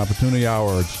 Employment Opportunity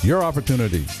Hour. It's your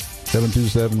opportunity.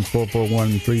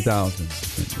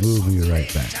 727-441-3000. We'll be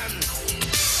right back.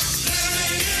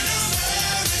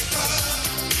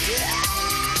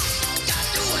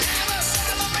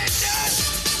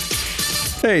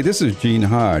 Hey, this is Gene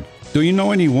Hodge. Do you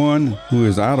know anyone who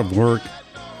is out of work,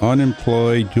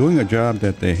 unemployed, doing a job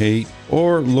that they hate,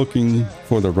 or looking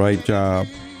for the right job,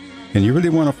 and you really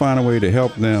want to find a way to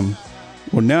help them?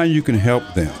 Well, now you can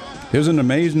help them. There's an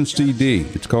amazing CD.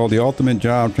 It's called the Ultimate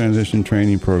Job Transition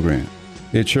Training Program.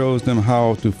 It shows them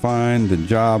how to find the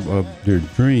job of their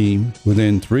dream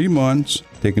within 3 months.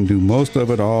 They can do most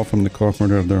of it all from the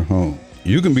comfort of their home.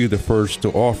 You can be the first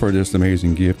to offer this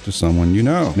amazing gift to someone you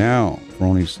know. Now, for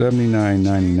only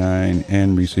 $79.99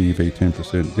 and receive a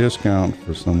 10% discount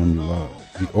for someone you love.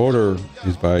 The order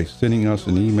is by sending us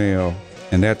an email,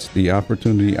 and that's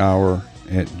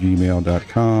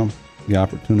theopportunityhour@gmail.com.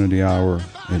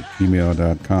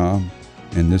 theopportunityhour@gmail.com.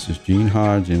 And this is Gene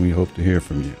Hodge, and we hope to hear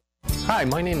from you. Hi, Hi,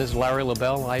 my name is Larry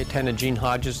LaBelle. I attended Gene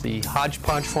Hodges' the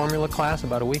Hodgepodge Formula class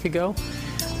about a week ago.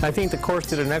 I think the course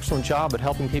did an excellent job at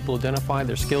helping people identify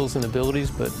their skills and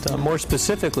abilities, but more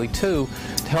specifically, too,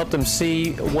 to help them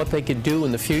see what they could do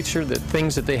in the future, the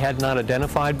things that they had not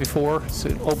identified before, so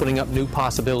opening up new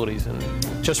possibilities. And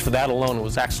just for that alone, it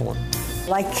was excellent.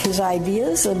 Like his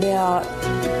ideas about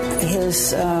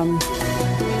his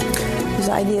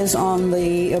ideas on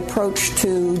the approach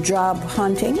to job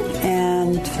hunting,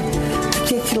 and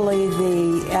particularly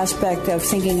the aspect of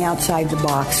thinking outside the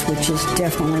box, which is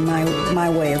definitely my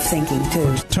way of thinking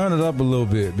too. Turn it up a little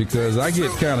bit, because I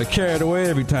get kind of carried away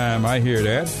every time I hear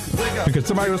that, because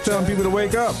somebody was telling people to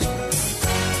wake up.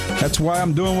 That's why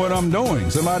I'm doing what I'm doing.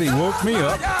 Somebody woke me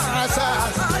up.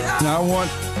 Now I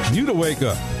want you to wake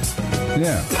up.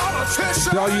 Yeah.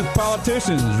 All you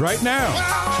politicians right now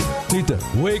need to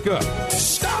wake up.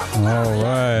 All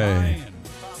right.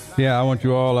 Yeah, I want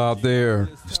you all out there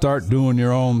to start doing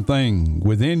your own thing.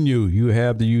 Within you, you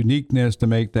have the uniqueness to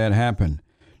make that happen.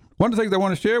 One of the things I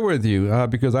want to share with you,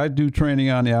 because I do training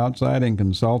on the outside and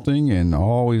consulting and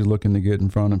always looking to get in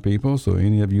front of people. So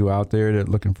any of you out there that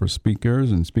are looking for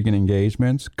speakers and speaking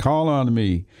engagements, call on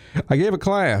me. I gave a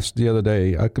class the other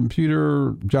day, a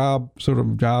computer job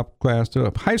class to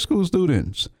high school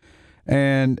students.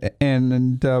 And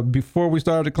before we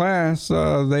started the class,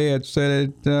 they had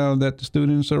said that the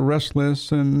students are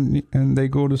restless and they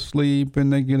go to sleep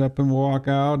and they get up and walk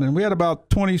out. And we had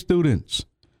about 20 students.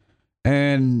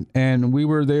 And we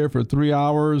were there for 3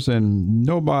 hours and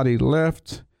nobody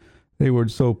left. They were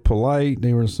so polite.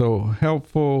 They were so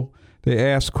helpful. They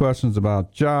asked questions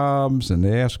about jobs and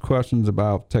they asked questions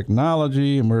about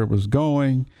technology and where it was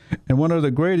going. And one of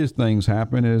the greatest things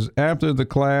happened is after the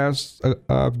class,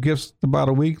 just about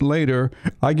a week later,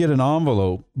 I get an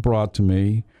envelope brought to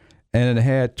me, and it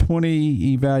had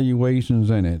 20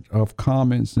 evaluations in it of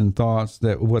comments and thoughts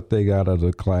that what they got out of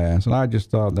the class. And I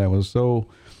just thought that was so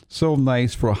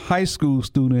nice for high school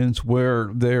students, where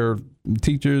their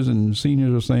teachers and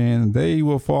seniors are saying they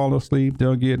will fall asleep,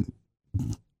 they'll get,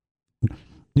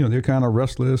 they're kind of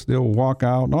restless, they'll walk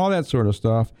out and all that sort of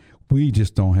stuff. We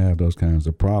just don't have those kinds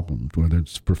of problems, whether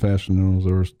it's professionals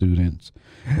or students.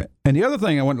 And the other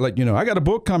thing I want to let you know, I got a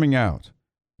book coming out.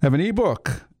 I have an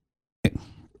ebook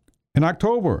in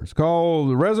October. It's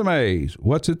called Resumes,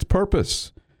 What's Its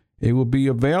Purpose? It will be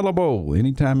available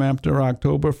anytime after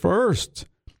October 1st,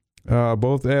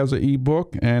 both as an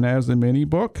ebook and as a mini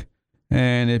book.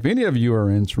 And if any of you are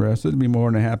interested, I'd be more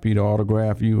than happy to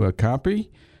autograph you a copy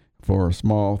for a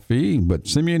small fee. But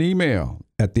send me an email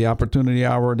at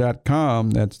theopportunityhour.com.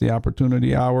 That's the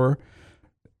Opportunity Hour.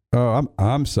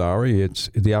 I'm sorry, it's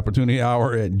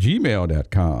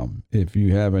theopportunityhour@gmail.com if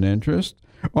you have an interest.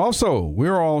 Also,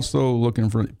 we're also looking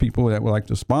for people that would like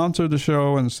to sponsor the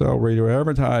show and sell radio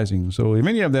advertising. So if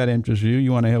any of that interests you,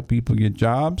 you want to help people get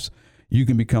jobs, you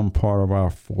can become part of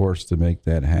our force to make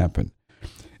that happen.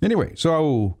 Anyway,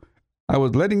 so I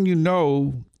was letting you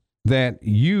know that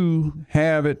you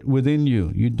have it within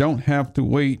you. You don't have to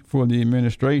wait for the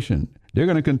administration. They're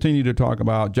going to continue to talk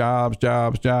about jobs.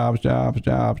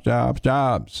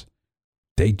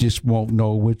 They just won't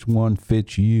know which one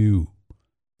fits you.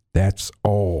 That's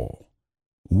all.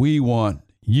 We want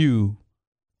you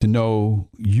to know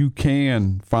you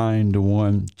can find the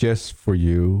one just for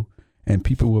you, and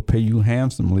people will pay you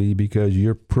handsomely because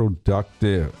you're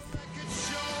productive.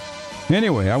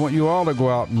 Anyway, I want you all to go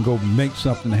out and go make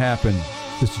something happen.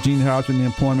 This is Gene Hodge in the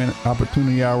Employment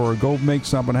Opportunity Hour. Go make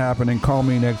something happen and call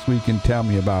me next week and tell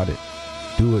me about it.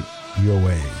 Do it your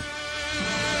way.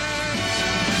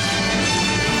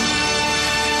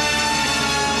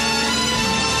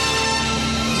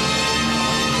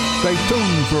 Stay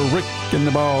tuned for Rick and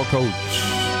the Ball Coach.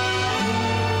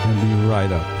 And be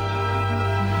right up.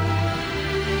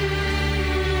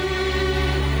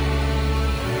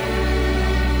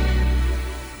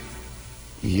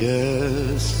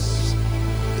 Yes,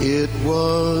 it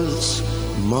was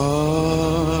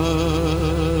March.